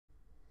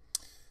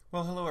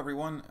Well, hello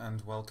everyone,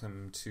 and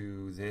welcome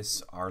to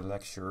this, our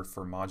lecture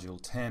for Module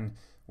 10,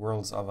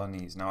 Worlds of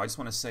Unease. Now, I just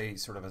want to say,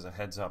 sort of as a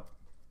heads up,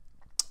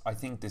 I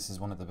think this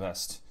is one of the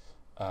best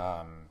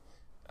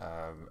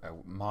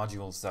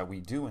modules that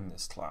we do in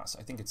this class.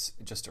 I think it's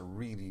just a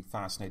really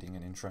fascinating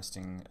and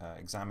interesting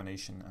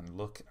examination and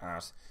look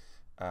at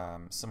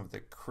some of the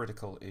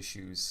critical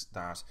issues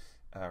that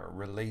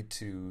relate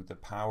to the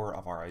power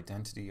of our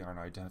identity, our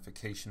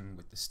identification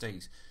with the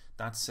state.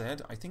 That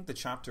said, I think the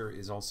chapter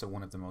is also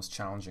one of the most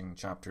challenging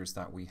chapters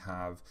that we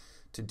have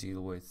to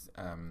deal with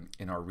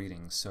in our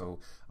readings. So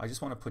I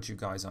just want to put you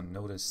guys on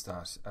notice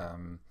that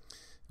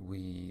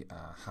we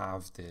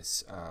have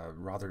this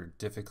rather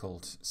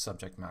difficult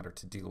subject matter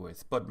to deal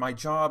with. But my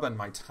job and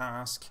my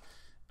task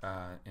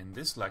in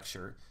this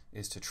lecture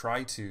is to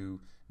try to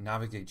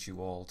navigate you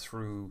all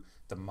through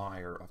the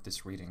mire of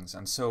this readings.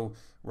 And so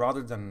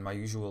rather than my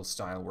usual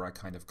style where I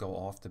kind of go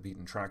off the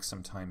beaten track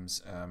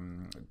sometimes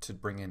to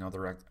bring in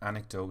other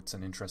anecdotes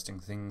and interesting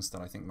things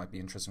that I think might be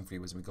interesting for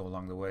you as we go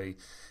along the way,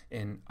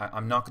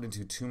 I'm not going to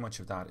do too much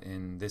of that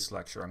in this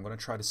lecture. I'm going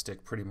to try to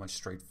stick pretty much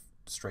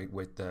straight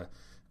with the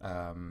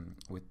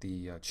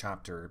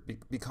chapter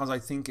because I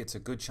think it's a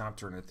good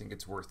chapter and I think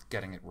it's worth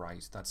getting it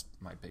right. That's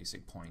my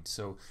basic point.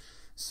 So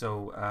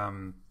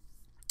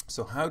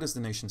how does the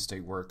nation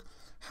state work?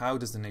 How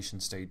does the nation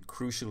state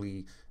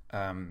crucially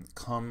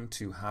come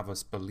to have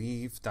us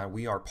believe that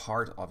we are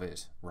part of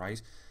it,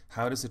 right?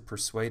 How does it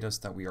persuade us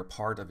that we are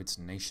part of its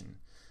nation?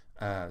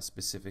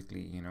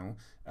 Specifically,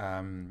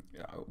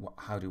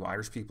 how do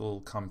Irish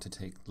people come to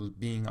take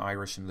being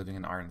Irish and living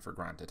in Ireland for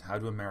granted? How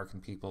do American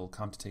people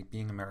come to take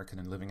being American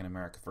and living in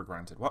America for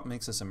granted? What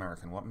makes us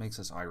American? What makes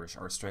us Irish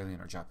or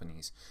Australian or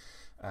Japanese?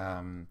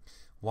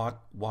 What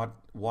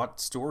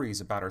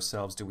stories about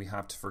ourselves do we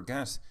have to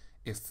forget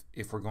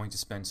if we're going to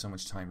spend so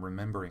much time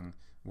remembering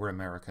we're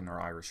American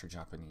or Irish or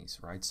Japanese,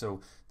 right? So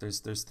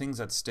there's things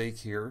at stake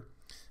here,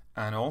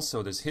 and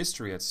also there's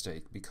history at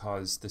stake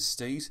because the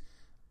state,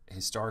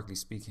 historically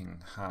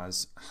speaking,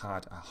 has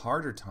had a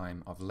harder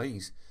time of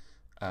late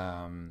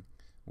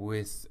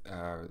with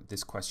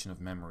this question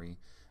of memory.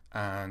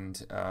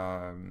 And,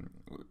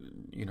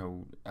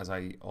 as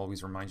I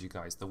always remind you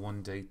guys, the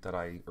one date that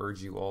I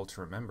urge you all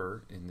to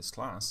remember in this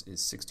class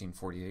is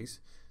 1648,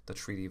 the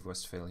Treaty of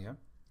Westphalia.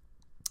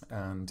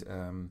 And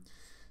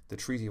the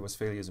Treaty of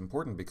Westphalia is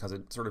important because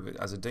it sort of,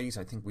 as a date,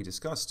 I think we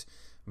discussed,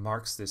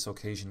 marks this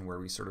occasion where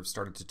we sort of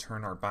started to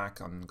turn our back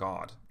on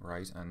God,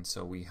 right? And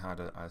so we had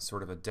a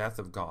sort of a death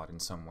of God in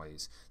some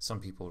ways.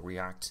 Some people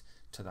react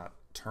to that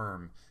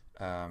term,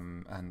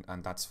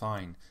 and that's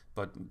fine.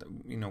 But,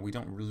 we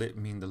don't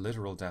mean the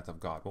literal death of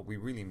God. What we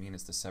really mean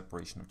is the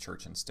separation of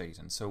church and state.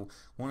 And so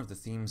one of the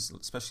themes,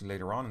 especially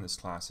later on in this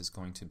class, is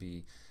going to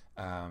be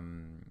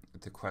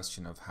the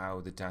question of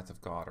how the death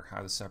of God or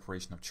how the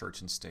separation of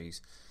church and state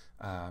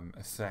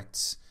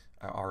affects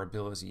our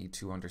ability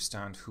to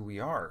understand who we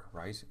are,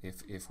 right?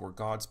 If we're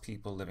God's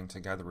people living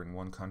together in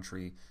one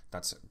country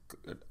that's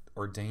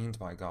ordained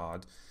by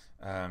God,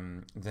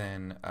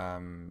 then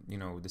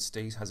the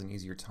state has an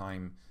easier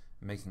time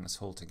making us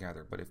hold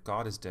together. But if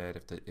God is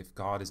dead, if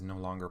God is no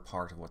longer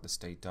part of what the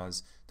state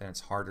does, then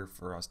it's harder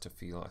for us to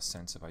feel a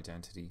sense of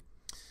identity.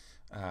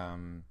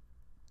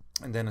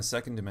 And then a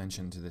second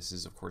dimension to this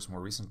is, of course,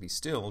 more recently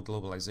still,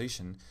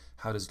 globalization.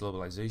 How does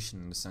globalization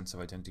and the sense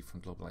of identity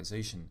from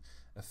globalization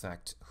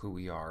affect who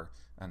we are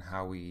and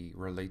how we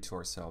relate to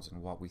ourselves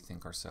and what we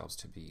think ourselves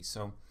to be?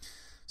 So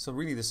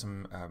really there's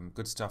some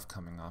good stuff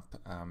coming up.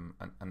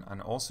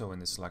 And also in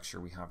this lecture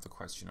we have the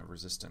question of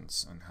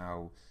resistance and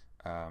how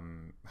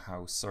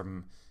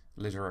some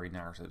literary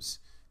narratives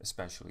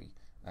especially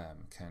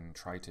can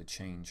try to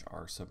change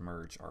or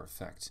submerge or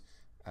affect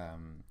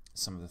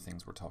some of the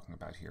things we're talking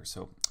about here.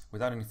 So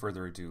without any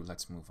further ado,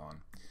 let's move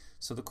on.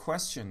 So the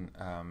question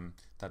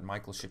that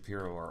Michael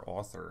Shapiro, our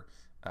author,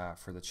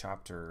 for the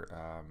chapter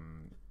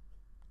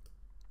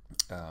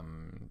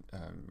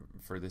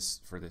for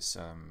this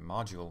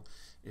module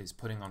is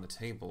putting on the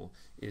table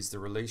is the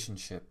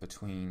relationship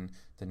between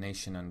the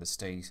nation and the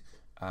state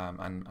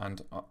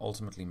and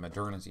ultimately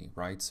modernity,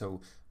 right?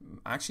 So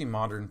actually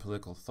modern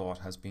political thought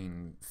has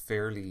been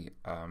fairly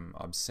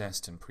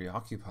obsessed and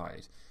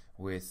preoccupied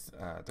with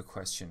the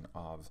question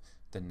of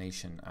the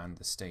nation and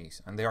the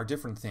state. And they are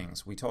different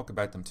things. We talk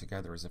about them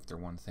together as if they're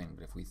one thing,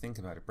 but if we think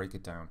about it, break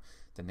it down,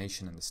 the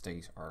nation and the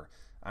state are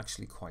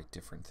actually quite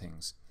different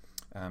things.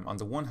 On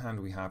the one hand,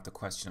 we have the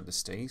question of the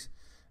state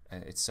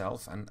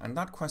itself, and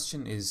that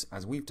question is,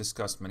 as we've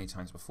discussed many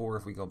times before,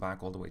 if we go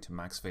back all the way to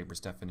Max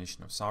Weber's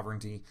definition of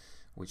sovereignty,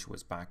 which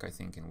was back, I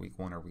think, in week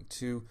 1 or week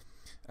 2,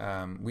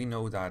 we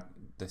know that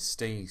the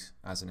state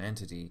as an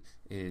entity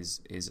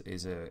is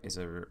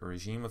a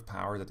regime of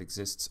power that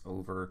exists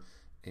over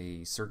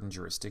a certain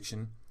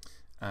jurisdiction,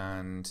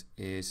 and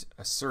it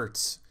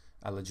asserts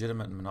a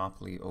legitimate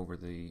monopoly over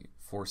the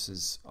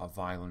forces of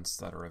violence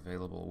that are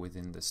available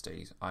within the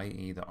state,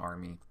 i.e. the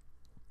army.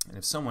 And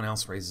if someone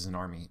else raises an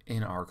army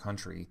in our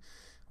country,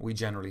 we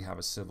generally have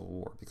a civil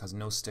war because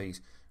no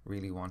state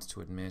really wants to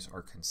admit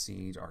or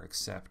concede or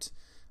accept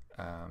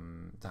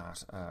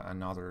that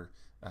another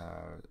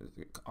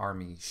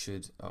army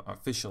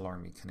official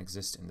army can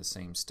exist in the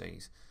same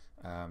state.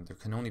 There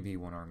can only be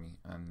one army,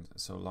 and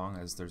so long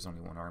as there's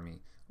only one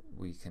army,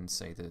 we can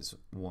say there's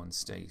one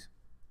state.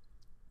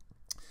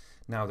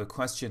 Now, the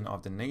question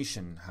of the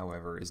nation,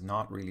 however, is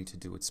not really to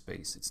do with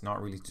space. It's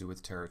not really to do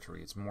with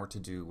territory. It's more to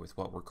do with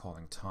what we're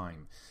calling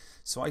time.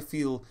 So I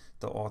feel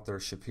the author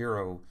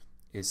Shapiro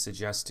is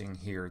suggesting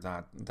here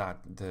that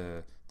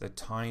the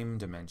time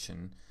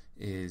dimension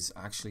is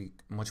actually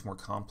much more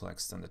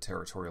complex than the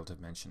territorial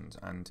dimension.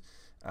 And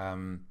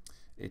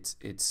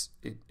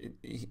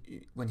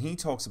when he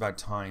talks about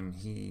time,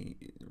 he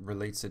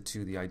relates it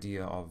to the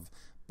idea of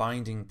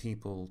binding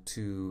people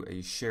to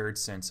a shared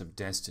sense of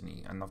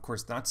destiny. And of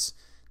course,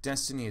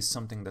 destiny is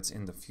something that's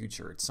in the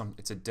future.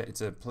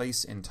 It's a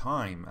place in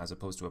time as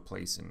opposed to a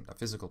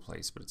physical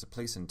place, but it's a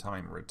place in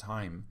time, or a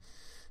time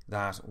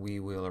that we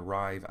will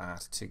arrive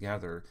at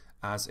together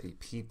as a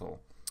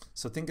people.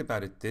 So think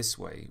about it this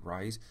way,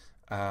 right?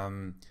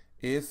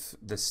 If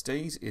the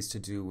state is to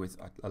do with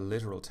a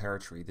literal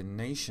territory, the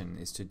nation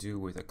is to do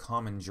with a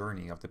common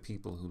journey of the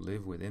people who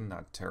live within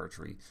that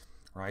territory,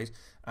 right?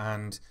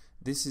 And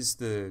this is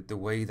the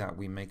way that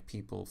we make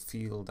people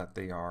feel that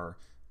they are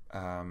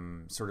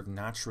sort of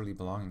naturally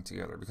belonging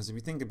together. Because if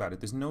you think about it,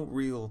 there's no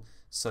real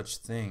such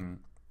thing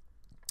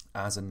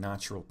as a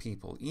natural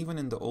people. Even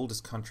in the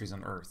oldest countries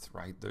on earth,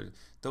 right?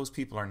 Those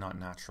people are not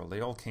natural.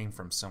 They all came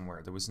from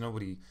somewhere. There was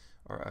nobody,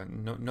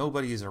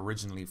 nobody is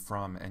originally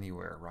from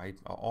anywhere, right?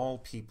 All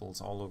peoples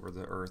all over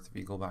the earth, if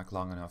you go back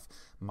long enough,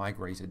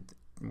 migrated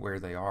where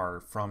they are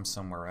from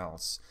somewhere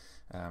else.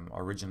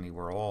 Originally,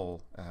 we're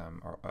all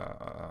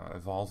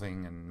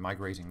evolving and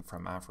migrating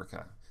from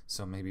Africa.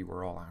 So maybe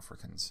we're all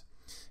Africans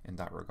in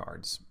that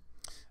regards.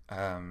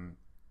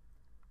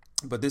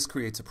 But this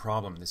creates a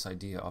problem, this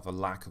idea of a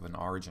lack of an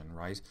origin,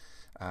 right?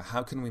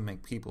 How can we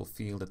make people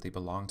feel that they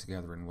belong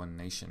together in one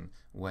nation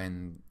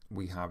when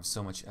we have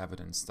so much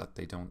evidence that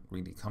they don't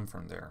really come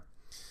from there?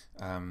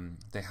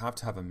 They have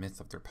to have a myth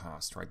of their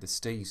past, right? The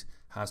state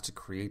has to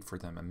create for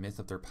them a myth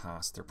of their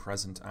past, their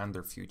present, and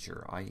their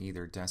future, i.e.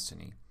 their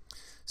destiny.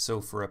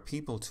 So for a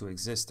people to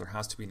exist, there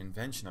has to be an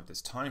invention of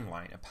this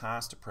timeline, a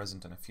past, a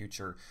present, and a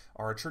future,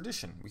 or a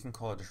tradition. We can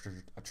call it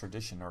a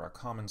tradition or a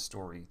common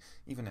story,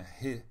 even a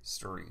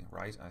history,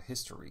 right? A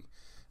history.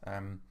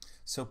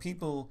 So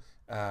people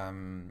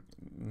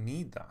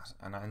need that,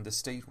 and the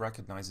state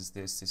recognizes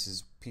this. This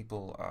is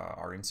people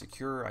are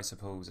insecure, I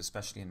suppose,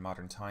 especially in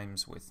modern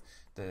times with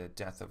the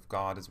death of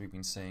God, as we've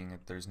been saying.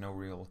 There's no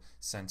real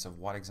sense of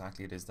what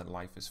exactly it is that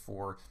life is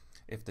for.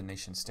 If the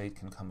nation state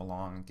can come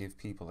along and give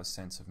people a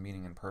sense of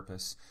meaning and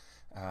purpose,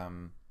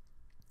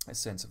 a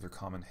sense of their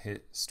common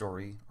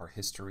story or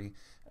history,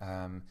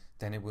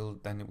 then it will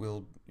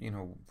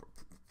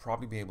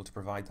probably be able to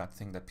provide that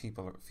thing that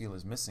people feel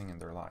is missing in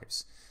their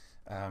lives.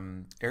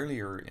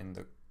 Earlier in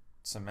the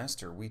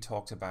semester, we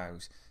talked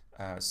about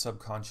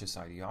subconscious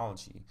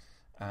ideology,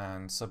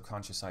 and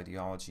subconscious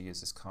ideology is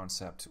this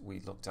concept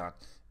we looked at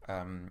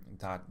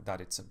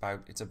that it's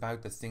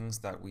about the things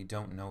that we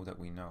don't know that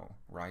we know,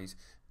 right?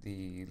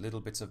 The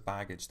little bits of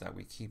baggage that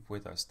we keep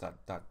with us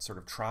that sort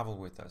of travel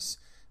with us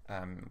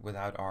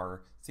without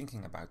our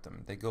thinking about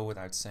them. They go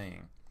without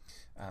saying.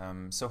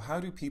 So how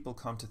do people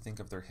come to think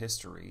of their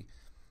history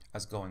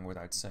as going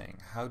without saying?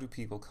 How do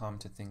people come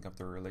to think of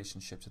their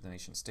relationship to the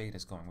nation state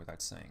as going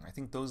without saying? I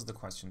think those are the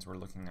questions we're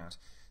looking at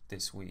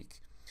this week.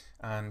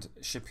 And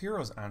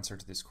Shapiro's answer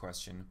to this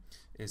question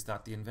is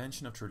that the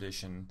invention of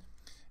tradition,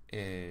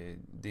 the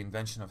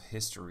invention of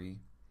history,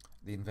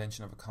 the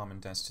invention of a common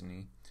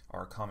destiny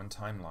or a common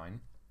timeline,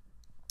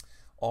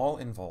 all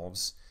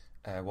involves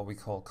what we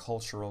call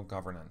cultural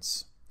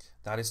governance.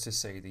 That is to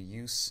say, the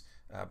use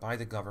by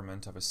the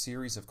government of a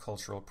series of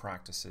cultural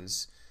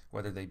practices,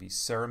 whether they be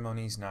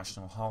ceremonies,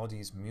 national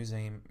holidays,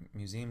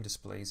 museum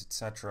displays,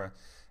 etc.,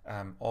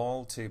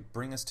 all to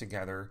bring us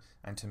together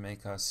and to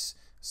make us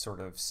sort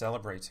of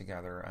celebrate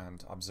together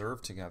and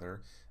observe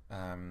together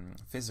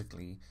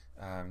physically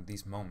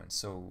these moments.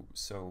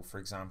 So for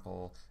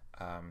example,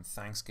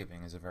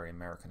 Thanksgiving is a very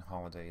American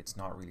holiday. It's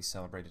not really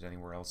celebrated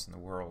anywhere else in the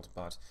world,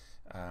 but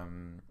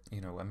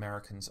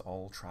Americans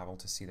all travel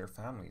to see their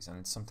families, and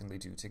it's something they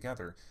do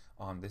together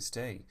on this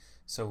day.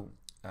 So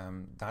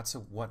that's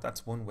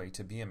one way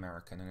to be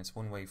American, and it's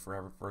one way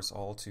for us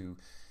all to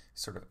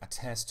sort of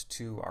attest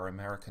to our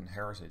American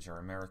heritage, our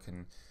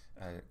American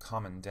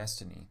common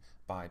destiny,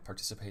 by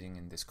participating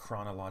in this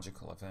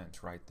chronological event,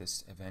 right?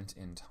 This event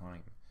in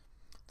time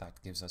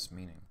that gives us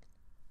meaning.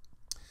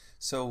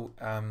 So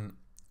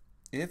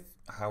if,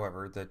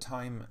 however, the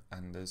time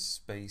and the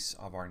space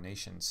of our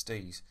nation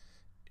state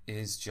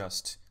is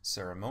just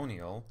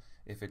ceremonial,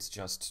 if it's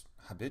just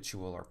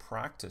habitual or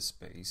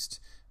practice-based,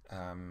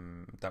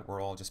 that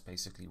we're all just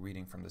basically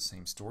reading from the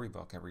same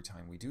storybook every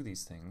time we do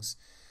these things,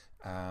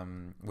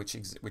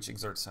 which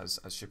exerts,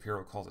 as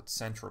Shapiro calls it,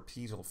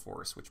 centripetal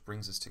force, which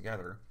brings us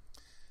together,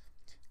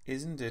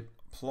 isn't it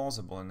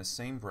plausible in the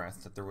same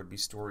breath that there would be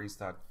stories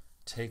that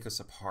take us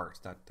apart,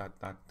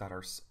 that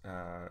are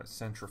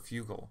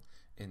centrifugal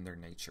in their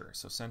nature.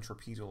 So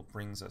centripetal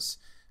brings us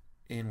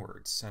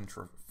inwards,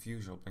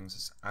 centrifugal brings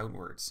us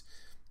outwards,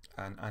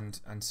 and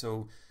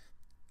so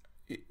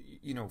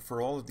you know,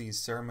 for all of these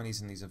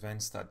ceremonies and these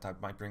events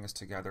that might bring us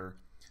together,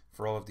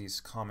 for all of these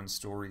common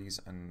stories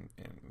and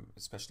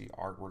especially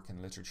artwork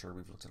and literature,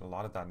 we've looked at a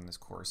lot of that in this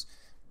course,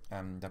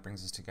 that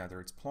brings us together.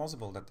 It's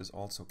plausible that there's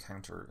also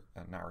counter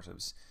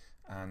narratives,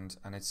 and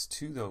it's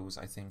to those,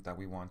 I think, that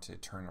we want to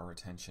turn our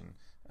attention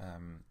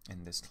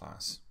in this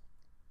class.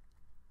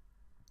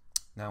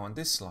 Now on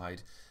this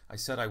slide, I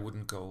said I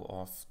wouldn't go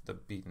off the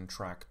beaten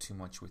track too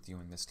much with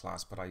you in this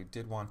class, but I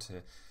did want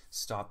to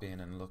stop in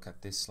and look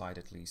at this slide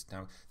at least.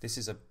 Now this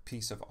is a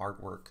piece of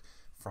artwork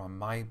from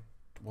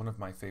one of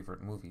my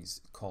favorite movies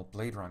called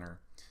Blade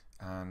Runner,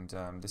 and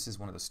this is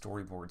one of the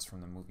storyboards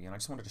from the movie, and I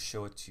just wanted to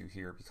show it to you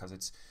here because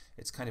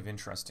it's kind of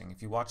interesting.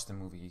 If you watch the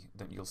movie,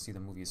 then you'll see the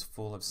movie is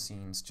full of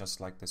scenes just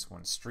like this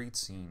one, street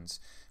scenes,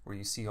 where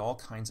you see all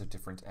kinds of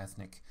different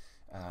ethnic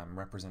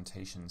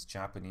representations: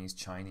 Japanese,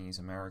 Chinese,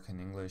 American,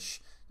 English,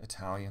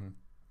 Italian,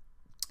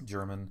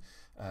 German,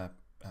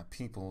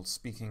 people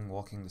speaking,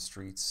 walking the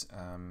streets,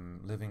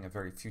 living a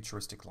very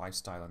futuristic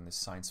lifestyle in this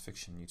science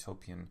fiction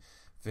utopian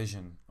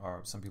vision,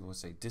 or some people would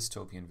say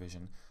dystopian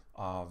vision,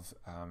 of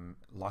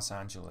Los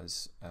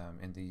Angeles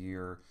in the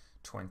year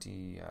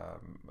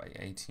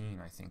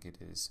 2018, I think it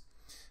is.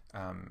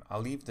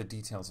 I'll leave the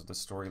details of the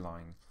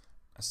storyline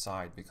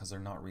aside because they're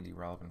not really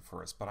relevant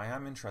for us, but I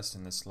am interested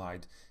in this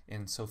slide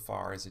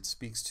insofar as it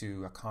speaks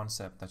to a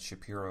concept that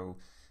Shapiro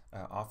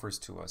offers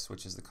to us,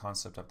 which is the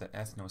concept of the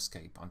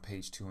ethnoscape on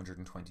page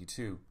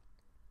 222.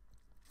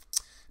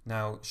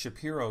 Now,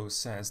 Shapiro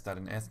says that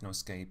an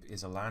ethnoscape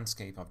is a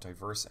landscape of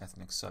diverse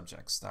ethnic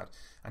subjects,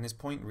 and his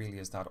point really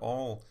is that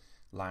all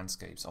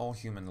landscapes, all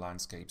human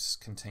landscapes,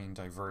 contain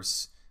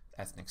diverse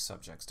ethnic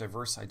subjects,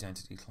 diverse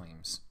identity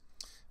claims.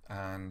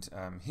 And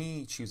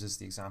he chooses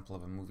the example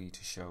of a movie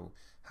to show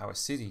how a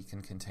city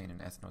can contain an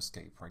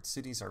ethnoscape, right?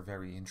 Cities are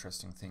very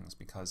interesting things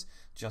because,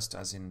 just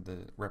as in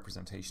the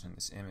representation in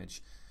this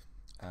image,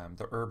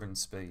 the urban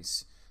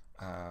space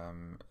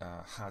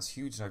has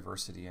huge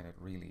diversity in it.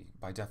 Really,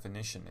 by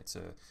definition, it's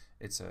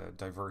a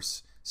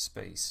diverse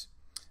space,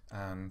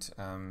 and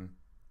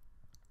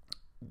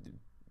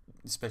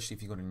especially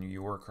if you go to New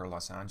York or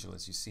Los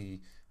Angeles, you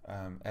see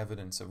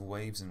evidence of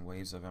waves and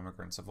waves of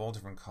immigrants of all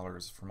different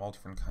colors from all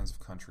different kinds of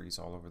countries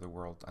all over the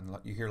world, and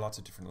you hear lots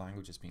of different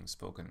languages being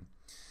spoken.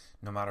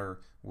 No matter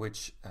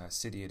which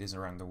city it is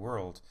around the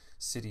world,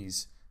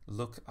 cities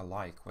look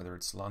alike, whether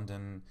it's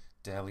London,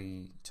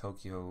 Delhi,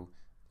 Tokyo,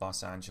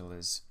 Los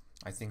Angeles.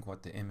 I think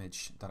what the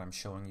image that I'm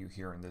showing you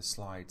here in this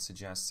slide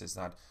suggests is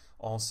that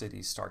all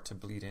cities start to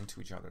bleed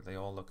into each other. They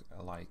all look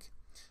alike.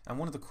 And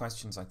one of the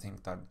questions I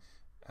think that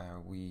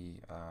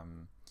we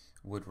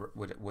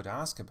would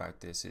ask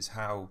about this is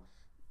how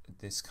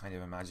this kind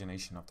of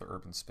imagination of the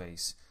urban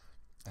space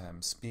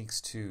speaks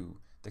to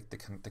the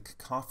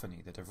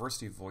cacophony, the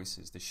diversity of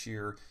voices, the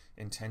sheer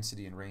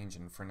intensity and range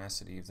and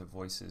frenesity of the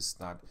voices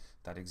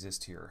that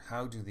exist here.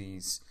 How do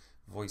these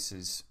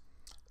voices,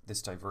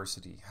 this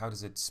diversity, how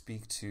does it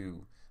speak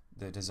to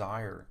the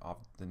desire of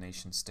the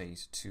nation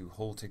state to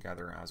hold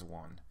together as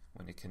one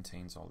when it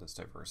contains all this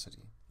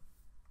diversity?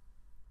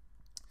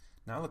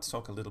 Now let's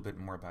talk a little bit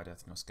more about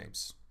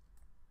ethnoscapes.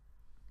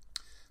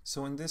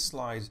 So in this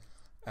slide,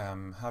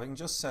 having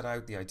just set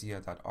out the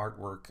idea that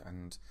artwork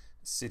and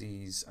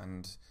cities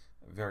and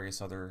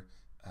various other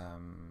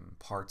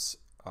parts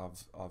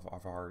of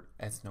our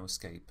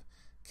ethnoscape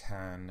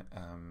can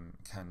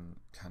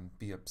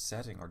be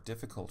upsetting or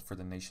difficult for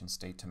the nation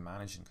state to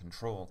manage and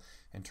control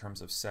in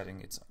terms of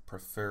setting its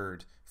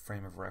preferred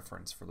frame of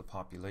reference for the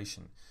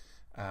population.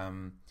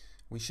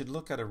 We should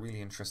look at a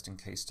really interesting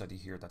case study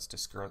here that's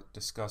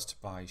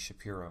discussed by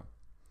Shapiro.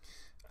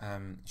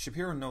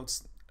 Shapiro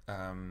notes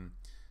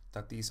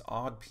that these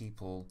odd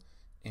people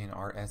in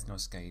our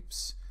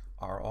ethnoscapes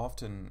are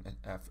often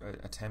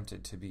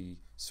attempted to be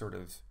sort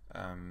of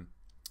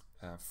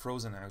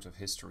frozen out of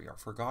history or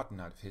forgotten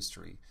out of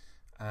history,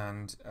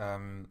 and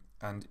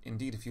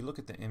indeed, if you look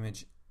at the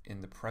image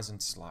in the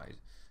present slide,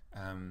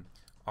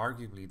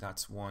 arguably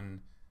that's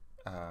one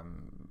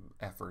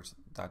effort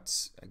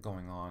that's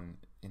going on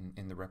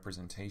in the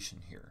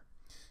representation here.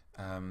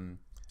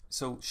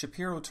 So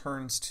Shapiro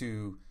turns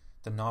to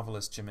the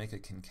novelist Jamaica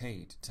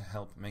Kincaid to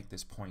help make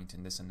this point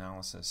in this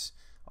analysis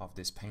of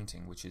this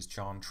painting, which is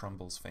John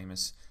Trumbull's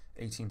famous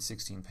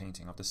 1816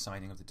 painting of the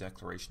signing of the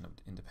Declaration of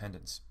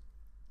Independence.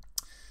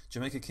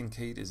 Jamaica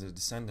Kincaid is a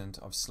descendant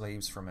of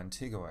slaves from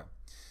Antigua,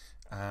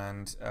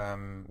 and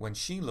when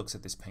she looks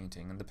at this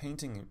painting, and the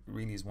painting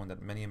really is one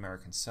that many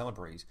Americans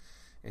celebrate,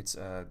 it's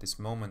this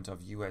moment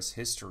of U.S.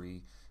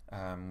 history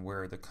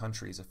where the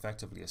country is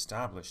effectively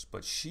established,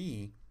 but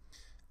she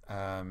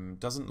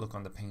doesn't look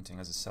on the painting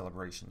as a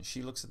celebration.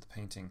 She looks at the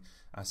painting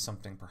as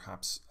something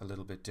perhaps a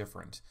little bit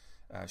different.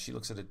 She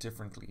looks at it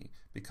differently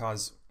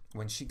because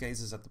when she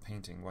gazes at the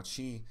painting, what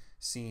she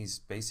sees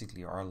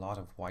basically are a lot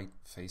of white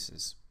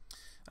faces.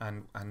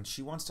 And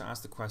she wants to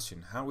ask the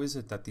question: how is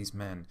it that these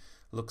men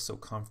look so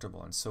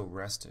comfortable and so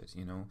rested?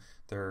 You know,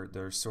 they're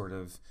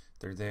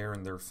there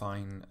in their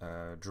fine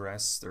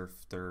dress.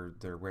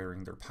 They're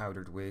wearing their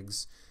powdered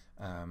wigs.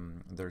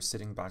 They're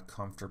sitting back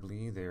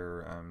comfortably.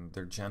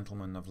 They're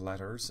gentlemen of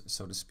letters,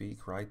 so to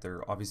speak, right?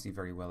 They're obviously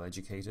very well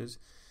educated,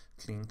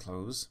 clean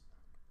clothes.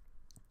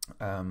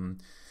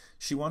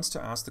 She wants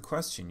to ask the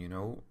question, you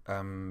know,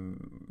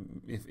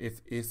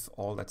 if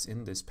all that's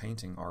in this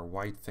painting are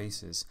white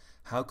faces,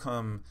 how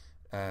come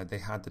they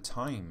had the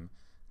time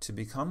to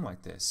become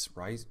like this,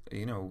 right?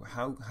 You know,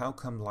 how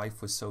come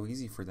life was so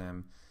easy for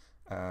them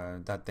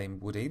that they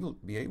would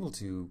be able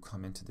to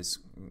come into this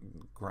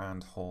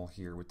grand hall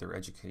here with their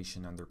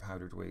education and their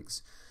powdered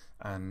wigs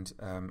and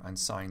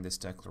sign this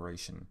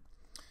declaration?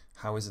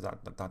 How is it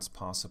that's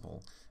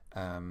possible?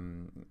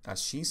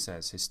 As she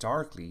says,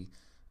 historically,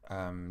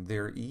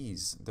 their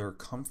ease, their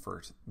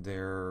comfort,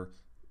 their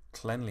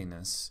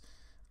cleanliness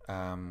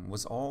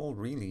was all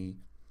really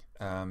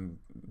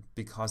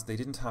because they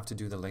didn't have to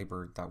do the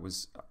labor that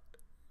was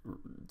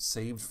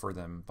saved for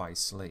them by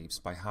slaves,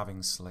 by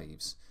having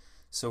slaves.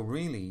 So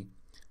really,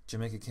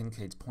 Jamaica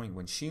Kincaid's point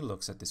when she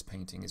looks at this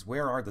painting is,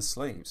 where are the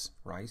slaves,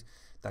 right?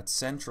 That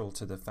central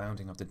to the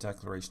founding of the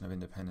Declaration of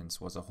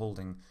Independence was a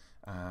holding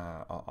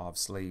of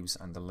slaves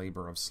and the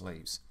labor of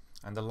slaves.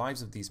 And the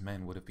lives of these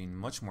men would have been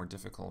much more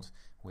difficult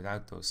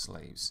without those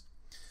slaves.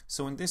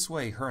 So in this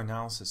way, her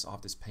analysis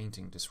of this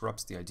painting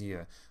disrupts the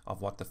idea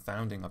of what the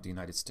founding of the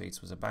United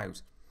States was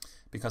about,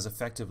 because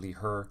effectively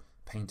her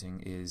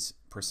painting is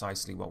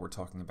precisely what we're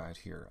talking about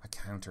here, a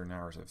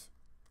counter-narrative.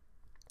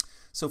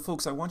 So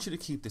folks, I want you to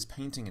keep this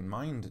painting in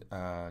mind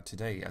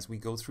today as we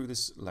go through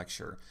this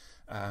lecture,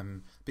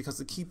 because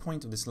the key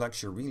point of this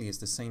lecture really is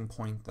the same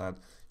point that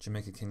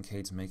Jamaica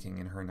Kincaid's making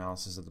in her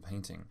analysis of the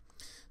painting,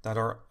 that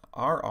our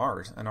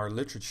art and our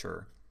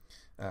literature,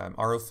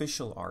 our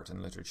official art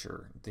and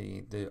literature,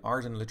 the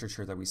art and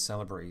literature that we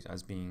celebrate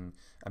as being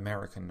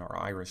American or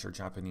Irish or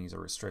Japanese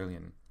or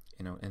Australian,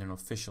 you know, in an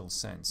official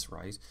sense,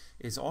 right,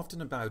 is often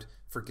about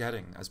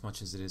forgetting as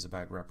much as it is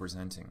about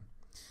representing.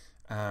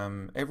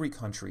 Every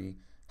country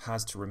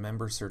has to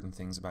remember certain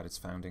things about its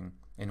founding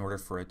in order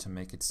for it to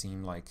make it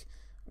seem like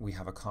we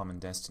have a common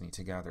destiny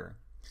together.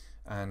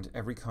 And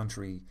every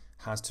country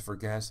has to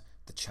forget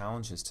the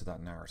challenges to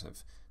that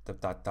narrative,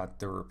 that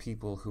there were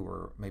people who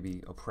were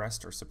maybe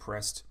oppressed or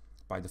suppressed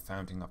by the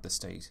founding of the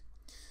state,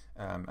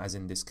 as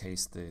in this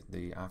case,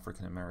 the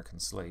African American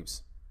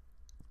slaves.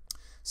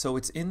 So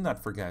it's in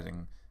that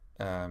forgetting,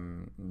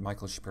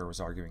 Michael Shapiro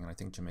was arguing, and I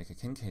think Jamaica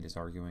Kincaid is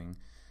arguing,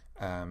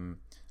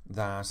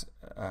 that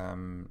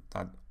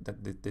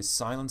this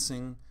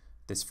silencing,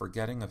 this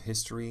forgetting of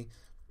history,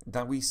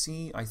 that we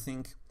see, I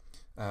think,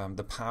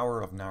 the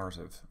power of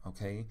narrative,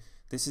 okay?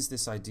 This is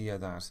this idea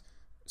that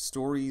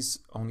stories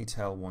only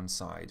tell one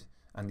side,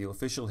 and the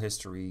official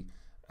history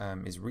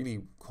is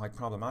really quite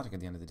problematic at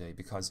the end of the day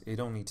because it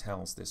only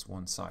tells this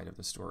one side of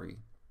the story.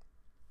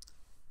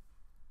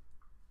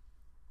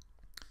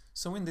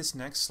 So in this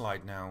next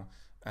slide now,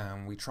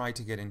 we try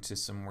to get into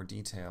some more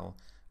detail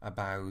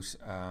about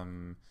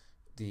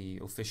the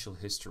official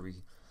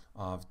history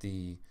of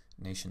the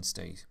nation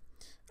state.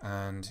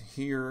 And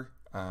here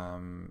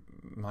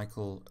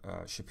Michael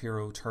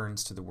Shapiro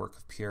turns to the work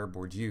of Pierre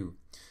Bourdieu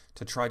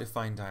to try to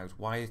find out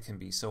why it can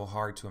be so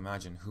hard to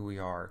imagine who we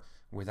are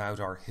without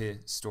our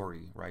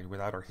story, right?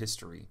 Without our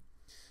history,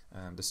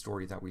 the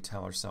story that we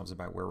tell ourselves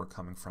about where we're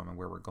coming from and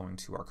where we're going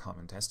to our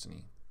common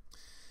destiny.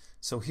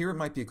 So here it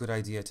might be a good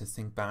idea to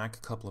think back a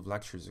couple of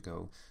lectures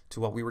ago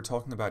to what we were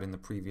talking about in the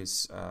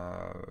previous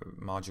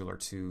module or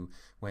two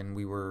when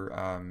we were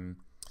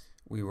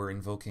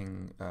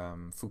invoking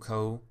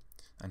Foucault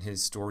and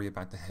his story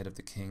about the head of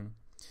the king,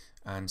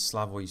 and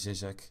Slavoj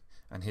Žižek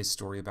and his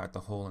story about the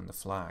hole in the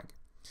flag.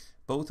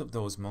 Both of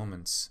those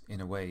moments, in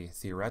a way,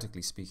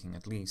 theoretically speaking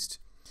at least,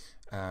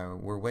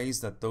 were ways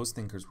that those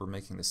thinkers were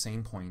making the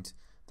same point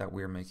that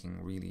we're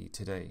making really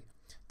today.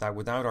 That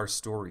without our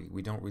story,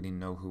 we don't really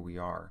know who we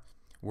are.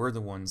 We're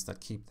the ones that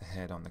keep the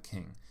head on the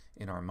king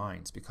in our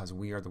minds because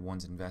we are the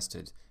ones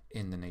invested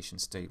in the nation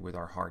state with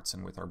our hearts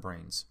and with our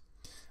brains.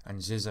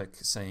 And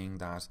Žižek saying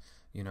that,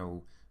 you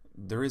know,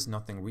 there is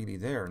nothing really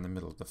there in the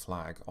middle of the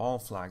flag. All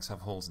flags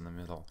have holes in the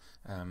middle.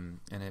 And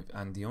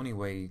the only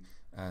way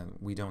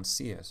we don't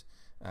see it,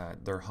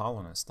 their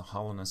hollowness, the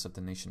hollowness of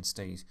the nation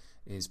state,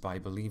 is by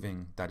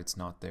believing that it's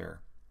not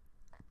there.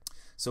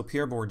 So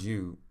Pierre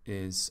Bourdieu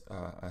is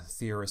a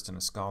theorist and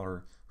a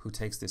scholar who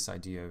takes this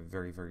idea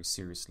very, very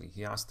seriously.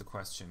 He asked the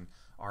question,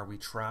 are we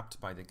trapped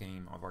by the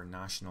game of our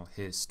national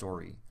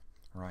story,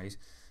 right?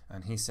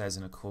 And he says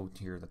in a quote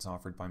here that's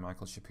offered by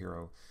Michael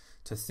Shapiro,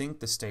 to think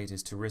the state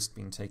is to risk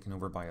being taken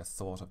over by a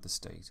thought of the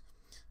state.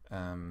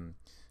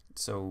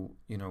 So,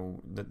 you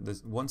know,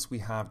 once we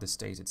have the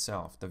state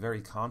itself, the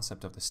very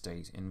concept of the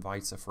state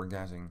invites a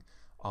forgetting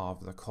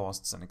of the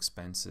costs and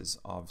expenses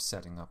of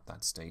setting up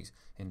that state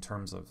in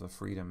terms of the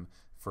freedom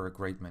for a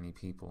great many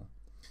people.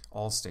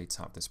 All states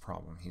have this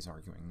problem, he's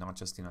arguing, not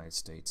just the United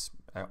States,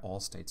 all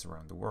states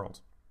around the world.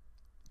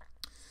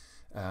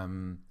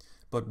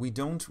 But we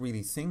don't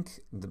really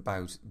think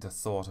about the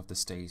thought of the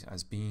state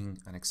as being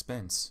an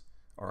expense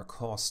or a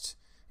cost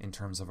in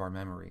terms of our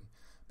memory,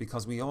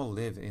 because we all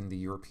live in the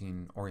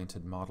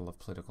European-oriented model of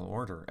political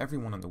order.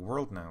 Everyone in the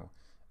world now,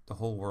 the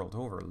whole world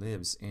over,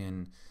 lives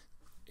in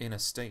a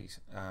state,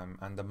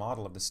 and the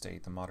model of the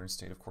state, the modern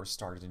state, of course,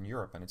 started in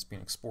Europe, and it's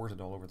been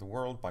exported all over the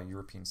world by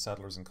European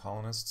settlers and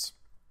colonists,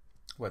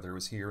 whether it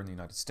was here in the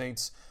United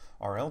States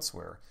or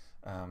elsewhere.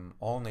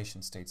 All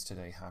nation states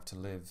today have to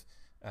live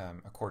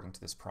according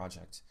to this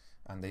project,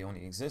 and they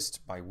only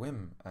exist by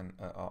whim and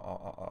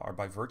or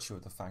by virtue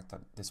of the fact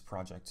that this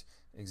project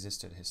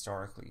existed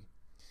historically.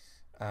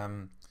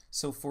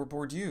 So for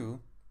Bourdieu,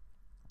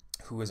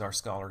 who is our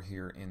scholar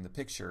here in the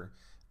picture,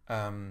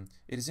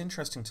 it is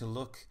interesting to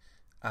look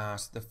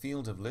at the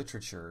field of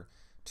literature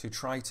to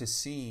try to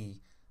see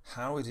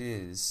how it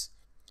is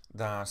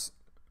that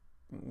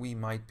we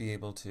might be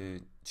able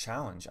to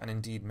challenge, and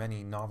indeed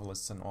many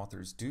novelists and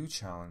authors do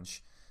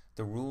challenge,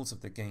 the rules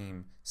of the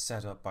game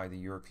set up by the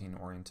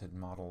European-oriented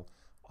model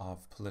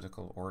of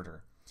political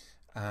order.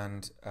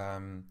 And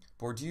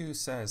Bourdieu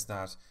says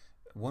that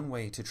one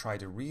way to try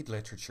to read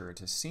literature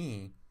to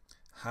see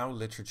how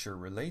literature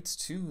relates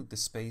to the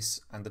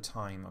space and the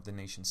time of the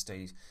nation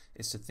state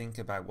is to think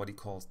about what he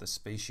calls the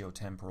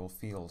spatio-temporal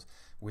field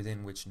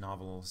within which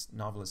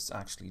novelists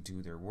actually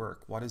do their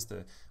work. What is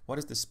the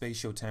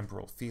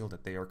spatio-temporal field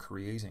that they are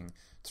creating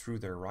through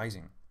their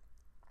writing?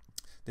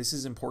 This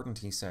is important,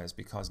 he says,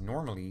 because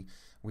normally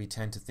we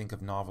tend to think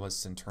of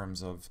novelists in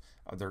terms of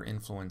their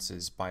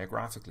influences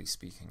biographically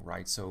speaking,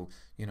 right? So,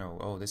 you know,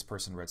 oh, this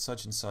person read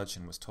such and such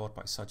and was taught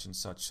by such and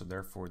such, so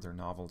therefore their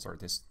novels are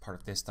this part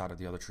of this, that, or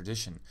the other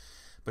tradition.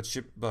 But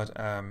Shapiro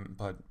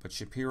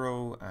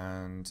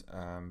and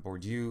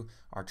Bourdieu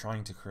are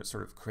trying to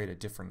sort of create a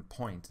different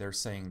point. They're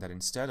saying that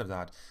instead of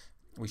that,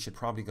 we should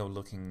probably go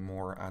looking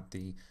more at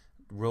the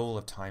role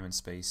of time and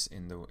space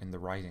in the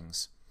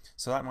writings.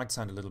 So that might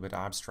sound a little bit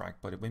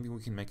abstract, but maybe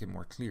we can make it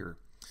more clear.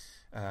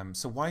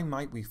 So why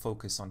might we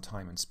focus on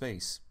time and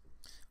space?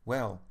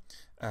 Well,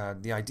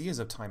 the ideas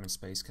of time and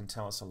space can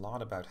tell us a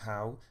lot about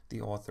how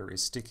the author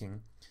is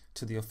sticking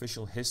to the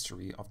official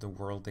history of the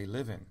world they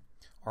live in,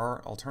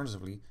 or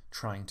alternatively,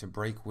 trying to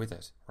break with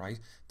it, right?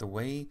 The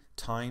way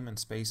time and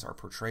space are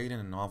portrayed in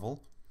a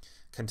novel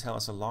can tell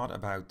us a lot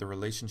about the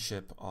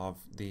relationship of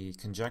the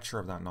conjecture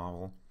of that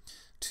novel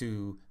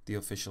to the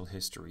official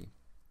history.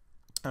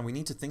 And we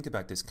need to think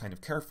about this kind of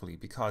carefully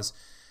because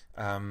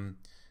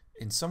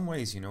in some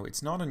ways, you know,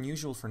 it's not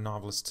unusual for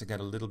novelists to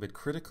get a little bit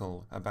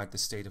critical about the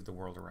state of the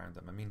world around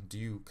them. I mean,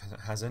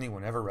 has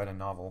anyone ever read a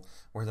novel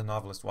where the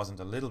novelist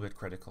wasn't a little bit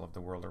critical of the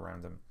world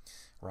around them,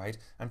 right?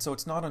 And so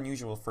it's not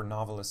unusual for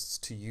novelists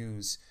to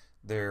use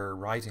their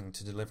writing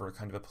to deliver a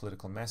kind of a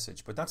political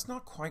message, but that's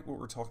not quite what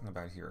we're talking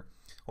about here.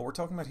 What we're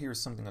talking about here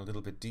is something a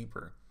little bit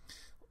deeper.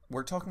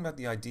 We're talking about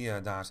the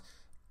idea that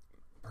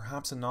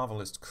perhaps a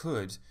novelist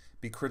could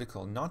be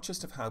critical not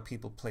just of how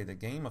people play the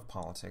game of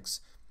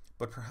politics,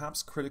 but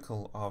perhaps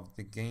critical of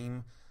the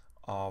game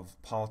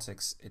of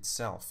politics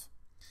itself.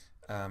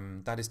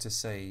 That is to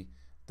say,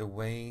 the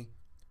way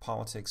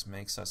politics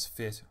makes us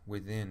fit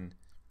within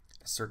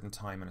a certain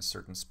time and a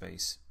certain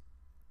space.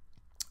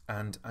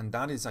 And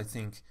that is, I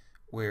think,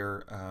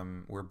 where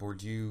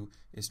Bourdieu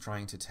is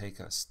trying to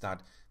take us.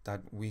 That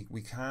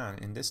we can,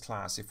 in this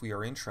class, if we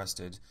are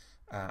interested,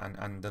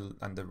 and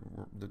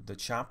the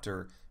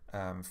chapter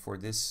for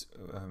this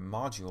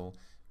module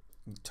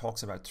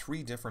talks about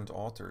 3 different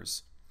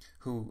authors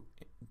who,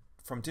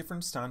 from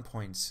different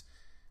standpoints,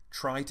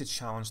 try to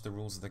challenge the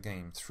rules of the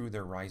game through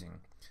their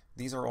writing.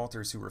 These are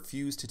authors who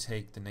refuse to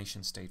take the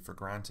nation state for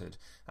granted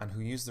and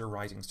who use their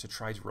writings to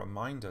try to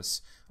remind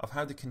us of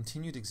how the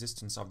continued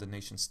existence of the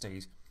nation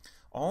state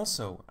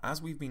also,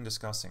 as we've been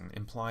discussing,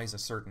 implies a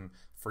certain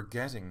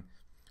forgetting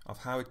of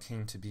how it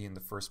came to be in the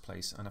first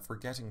place and a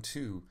forgetting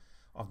too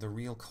of the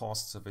real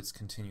costs of its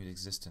continued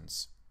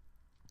existence.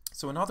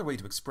 So another way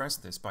to express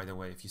this, by the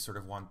way, if you sort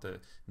of want the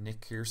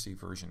Nick Keirsey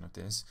version of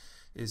this,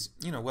 is,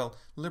 you know, well,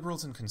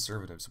 liberals and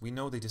conservatives, we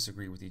know they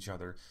disagree with each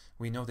other.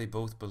 We know they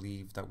both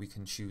believe that we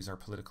can choose our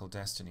political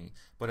destiny.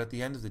 But at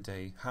the end of the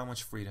day, how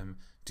much freedom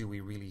do we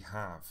really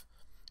have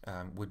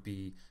would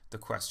be the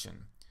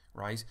question,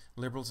 right?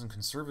 Liberals and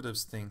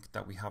conservatives think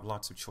that we have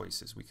lots of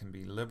choices. We can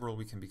be liberal,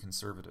 we can be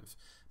conservative.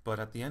 But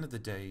at the end of the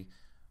day,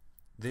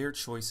 their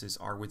choices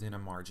are within a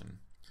margin.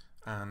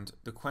 And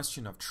the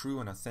question of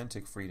true and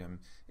authentic freedom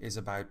is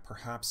about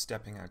perhaps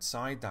stepping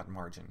outside that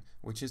margin,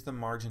 which is the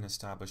margin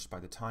established by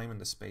the time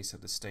and the space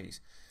of the state,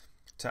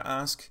 to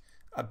ask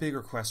a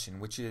bigger question,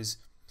 which is,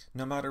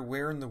 no matter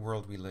where in the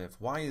world we live,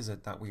 why is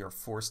it that we are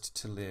forced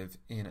to live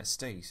in a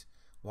state?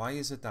 Why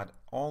is it that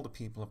all the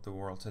people of the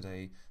world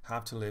today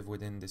have to live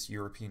within this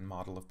European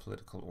model of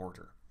political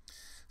order?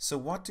 So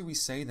what do we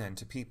say then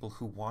to people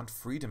who want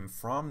freedom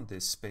from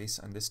this space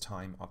and this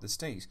time of the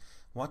state?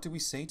 What do we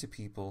say to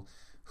people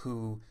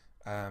who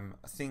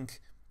think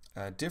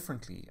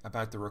differently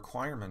about the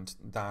requirement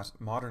that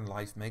modern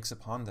life makes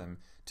upon them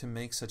to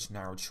make such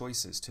narrow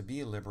choices, to be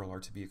a liberal or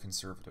to be a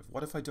conservative.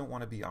 What if I don't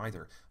want to be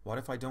either? What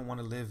if I don't want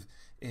to live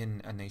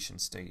in a nation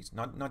state?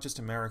 Not just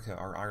America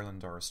or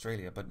Ireland or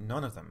Australia, but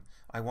none of them.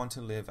 I want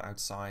to live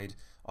outside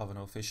of an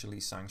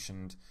officially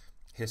sanctioned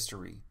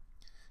history.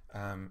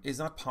 Is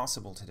that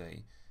possible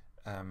today?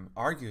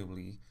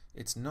 Arguably,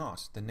 it's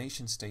not. The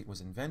nation state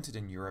was invented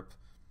in Europe,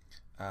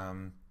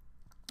 and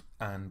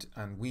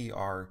we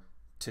are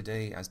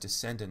today, as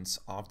descendants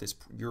of this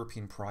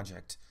European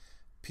project,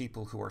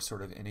 people who are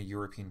sort of in a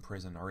European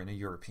prison or in a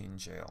European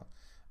jail,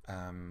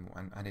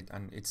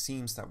 and it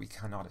seems that we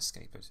cannot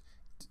escape it,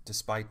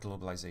 despite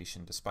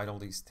globalization, despite all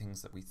these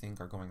things that we think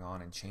are going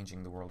on and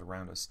changing the world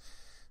around us.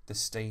 The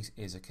state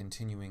is a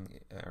continuing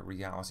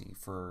reality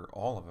for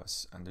all of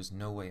us, and there's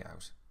no way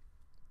out.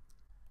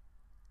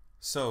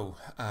 So,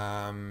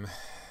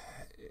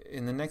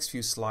 in the next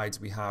few slides,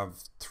 we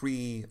have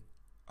three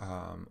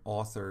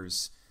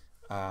authors.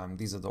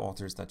 These are the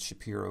authors that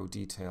Shapiro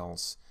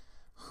details,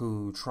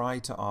 who try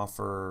to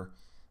offer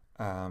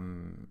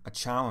a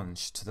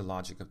challenge to the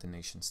logic of the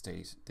nation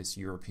state, this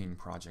European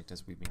project,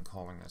 as we've been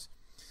calling it.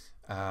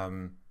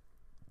 And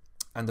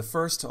the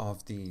first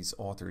of these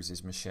authors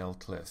is Michelle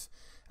Cliff,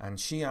 and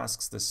she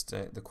asks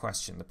the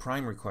question, the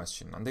primary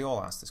question, and they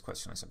all ask this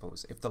question, I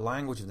suppose: if the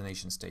language of the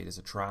nation state is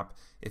a trap,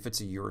 if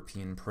it's a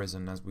European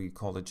prison, as we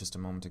called it just a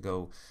moment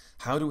ago,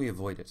 how do we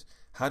avoid it?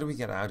 How do we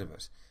get out of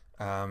it?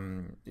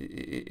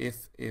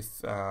 If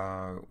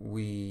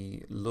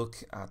we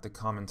look at the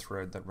common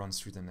thread that runs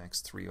through the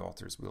next three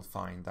authors, we'll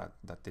find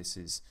that this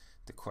is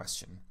the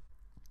question.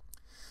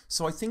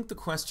 So I think the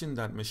question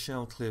that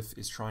Michelle Cliff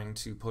is trying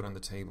to put on the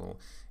table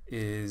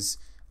is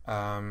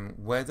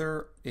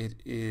whether it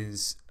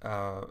is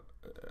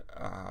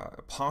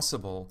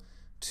possible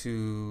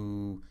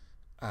to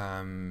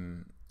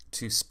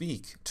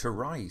speak, to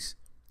write,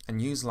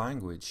 and use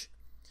language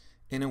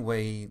in a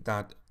way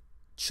that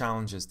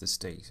challenges the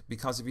state.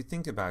 Because if you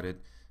think about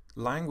it,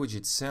 language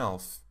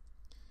itself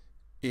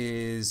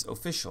is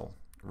official,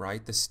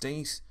 right? The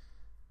state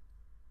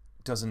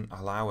doesn't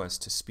allow us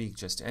to speak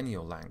just any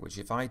old language.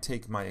 If I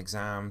take my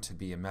exam to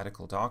be a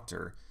medical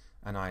doctor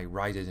and I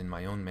write it in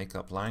my own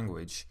make-up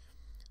language,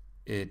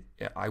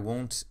 I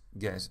won't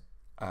get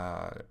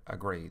a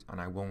grade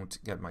and I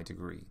won't get my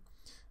degree.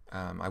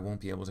 I won't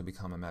be able to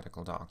become a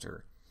medical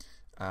doctor.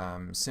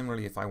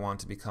 Similarly, if I want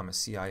to become a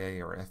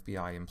CIA or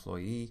FBI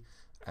employee,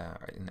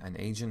 an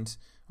agent,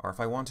 or if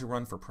I want to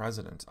run for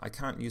president, I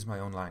can't use my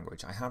own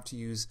language. I have to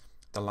use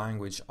the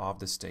language of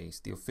the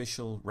state, the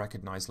official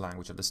recognized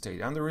language of the state.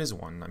 And there is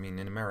one. I mean,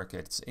 in America,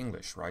 it's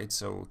English, right?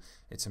 So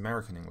it's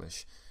American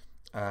English.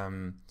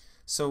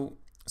 So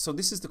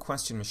this is the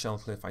question Michelle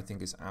Cliff, I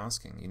think, is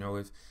asking. You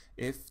know,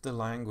 if the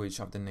language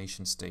of the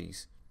nation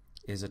state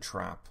is a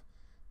trap,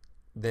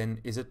 then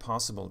is it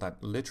possible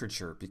that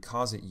literature,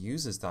 because it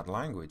uses that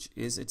language,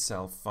 is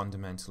itself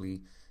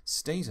fundamentally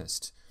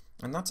statist?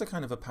 And that's a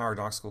kind of a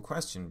paradoxical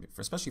question,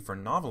 especially for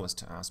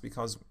novelists to ask,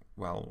 because,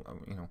 well,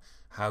 you know,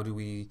 how do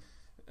we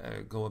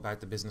go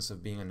about the business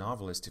of being a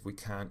novelist if we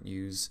can't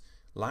use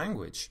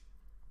language?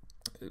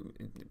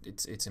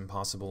 It's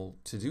impossible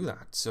to do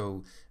that.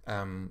 So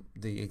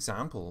the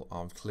example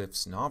of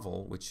Cliff's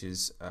novel, which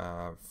is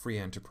Free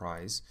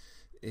Enterprise,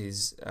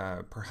 is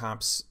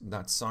perhaps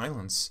that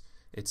silence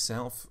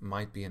itself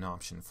might be an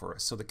option for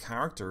us. So the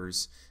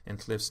characters in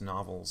Cliff's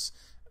novels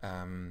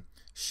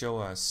show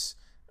us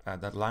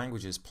that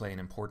languages play an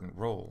important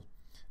role.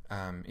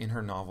 In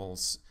her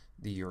novels,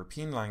 the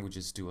European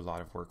languages do a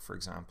lot of work, for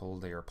example.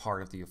 They are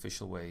part of the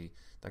official way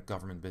that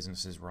government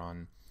businesses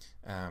run.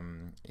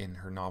 In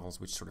her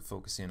novels, which sort of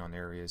focus in on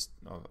areas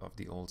of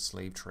the old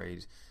slave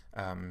trade,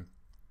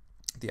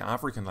 the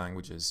African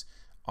languages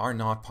are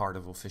not part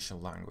of official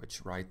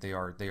language, right? They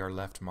are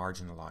left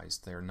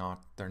marginalized. They're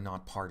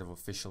not part of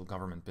official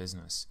government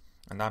business,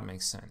 and that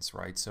makes sense,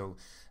 right? So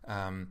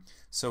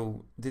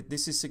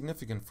this is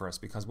significant for us,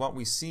 because what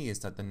we see is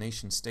that the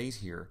nation state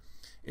here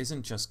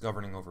isn't just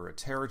governing over a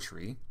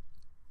territory,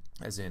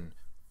 as in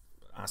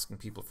asking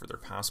people for their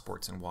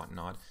passports and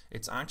whatnot.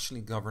 It's actually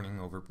governing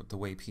over the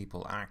way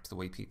people act, the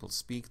way people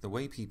speak, the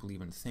way people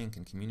even think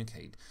and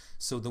communicate.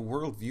 So the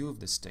worldview of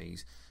the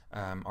state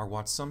are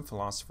what some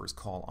philosophers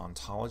call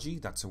ontology.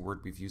 That's a word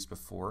we've used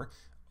before,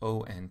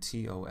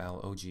 ontology,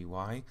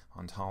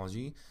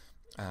 ontology,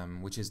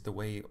 which is the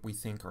way we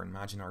think or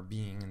imagine our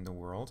being in the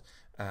world.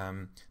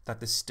 That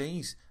the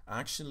state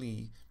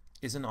actually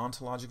is an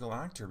ontological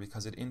actor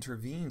because it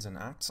intervenes and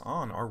acts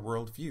on our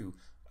worldview,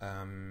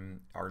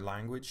 our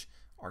language,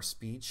 our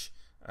speech,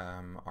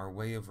 our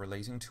way of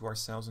relating to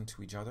ourselves and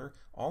to each other.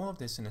 All of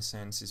this, in a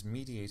sense, is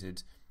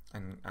mediated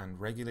and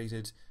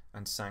regulated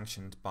and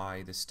sanctioned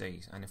by the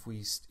state. And if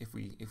we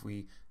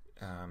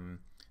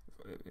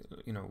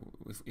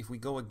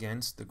go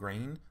against the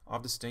grain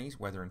of the state,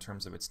 whether in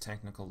terms of its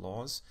technical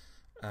laws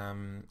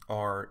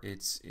or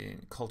its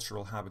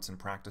cultural habits and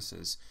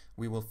practices,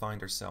 we will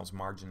find ourselves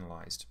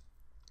marginalized.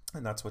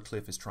 And that's what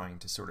Cliff is trying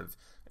to sort of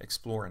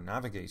explore and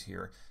navigate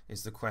here,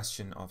 is the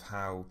question of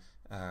how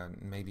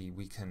maybe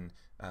we can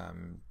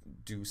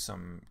do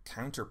some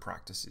counter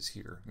practices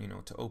here,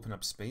 to open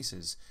up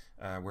spaces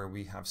where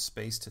we have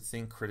space to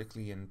think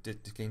critically and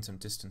to gain some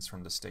distance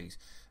from the state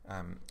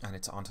and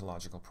its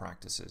ontological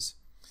practices.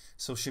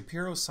 So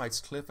Shapiro cites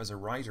Cliff as a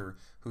writer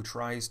who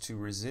tries to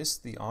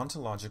resist the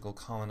ontological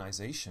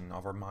colonization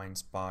of our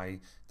minds by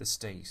the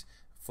state,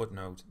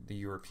 footnote, the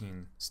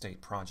European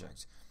state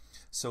project.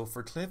 So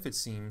for Cliff, it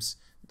seems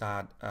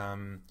that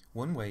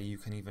one way you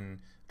can even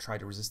try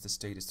to resist the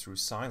state is through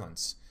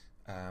silence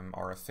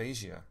or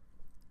aphasia,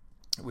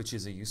 which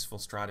is a useful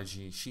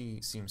strategy, she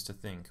seems to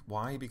think.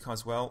 Why?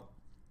 Because, well,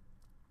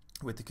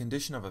 with the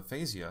condition of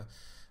aphasia,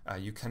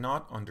 you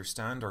cannot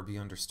understand or be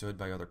understood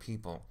by other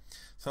people.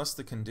 Thus,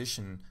 the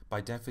condition,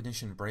 by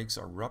definition, breaks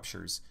or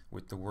ruptures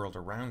with the world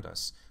around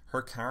us.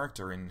 Her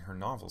character in her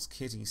novels,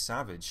 Kitty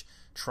Savage,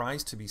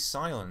 tries to be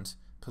silent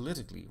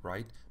politically,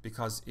 right?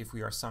 Because if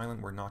we are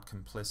silent, we're not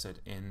complicit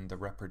in the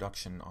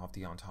reproduction of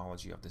the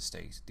ontology of the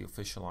state, the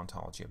official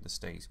ontology of the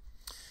state.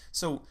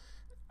 So,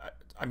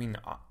 I mean,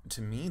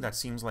 to me, that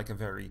seems like a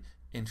very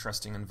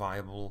interesting and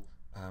viable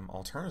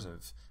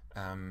alternative.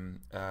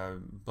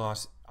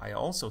 But I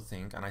also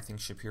think, and I think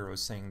Shapiro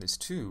is saying this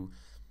too,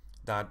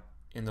 that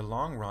in the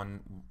long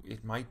run,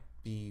 it might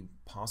be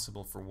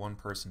possible for one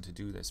person to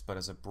do this, but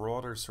as a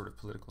broader sort of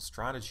political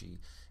strategy,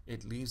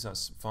 it leaves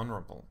us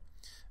vulnerable.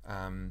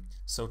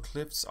 So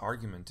Cliff's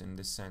argument in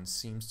this sense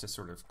seems to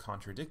sort of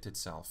contradict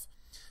itself,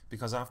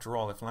 because after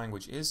all, if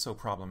language is so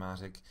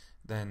problematic,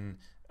 then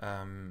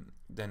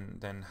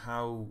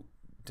how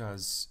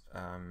does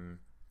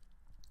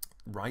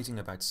writing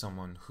about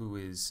someone who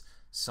is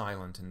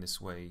silent in this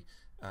way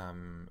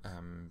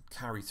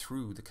carry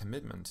through the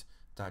commitment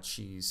that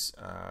she's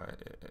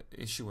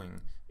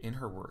issuing in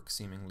her work,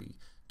 seemingly,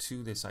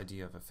 to this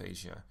idea of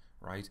aphasia,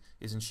 right?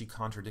 Isn't she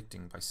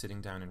contradicting, by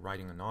sitting down and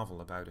writing a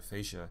novel about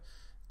aphasia,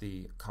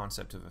 the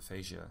concept of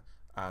aphasia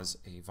as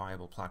a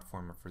viable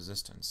platform of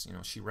resistance?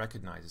 She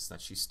recognizes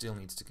that she still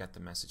needs to get the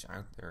message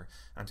out there,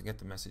 and to get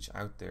the message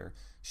out there,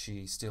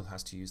 she still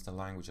has to use the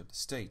language of the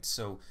state.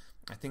 So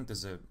I think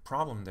there's a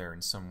problem there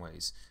in some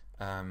ways.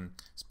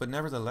 But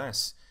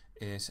nevertheless,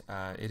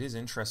 it is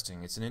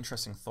interesting. It's an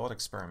interesting thought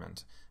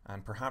experiment,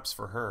 and perhaps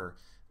for her,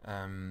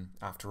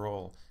 after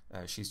all,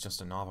 she's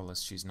just a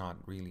novelist. She's not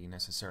really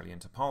necessarily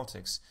into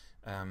politics.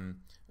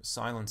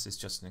 Silence is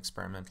just an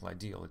experimental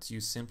ideal. It's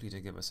used simply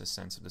to give us a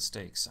sense of the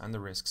stakes and the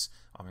risks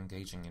of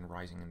engaging in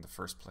writing in the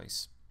first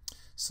place.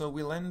 So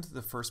we'll end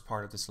the first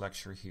part of this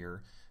lecture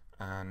here,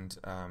 and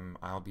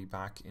I'll be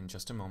back in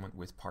just a moment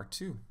with part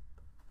 2.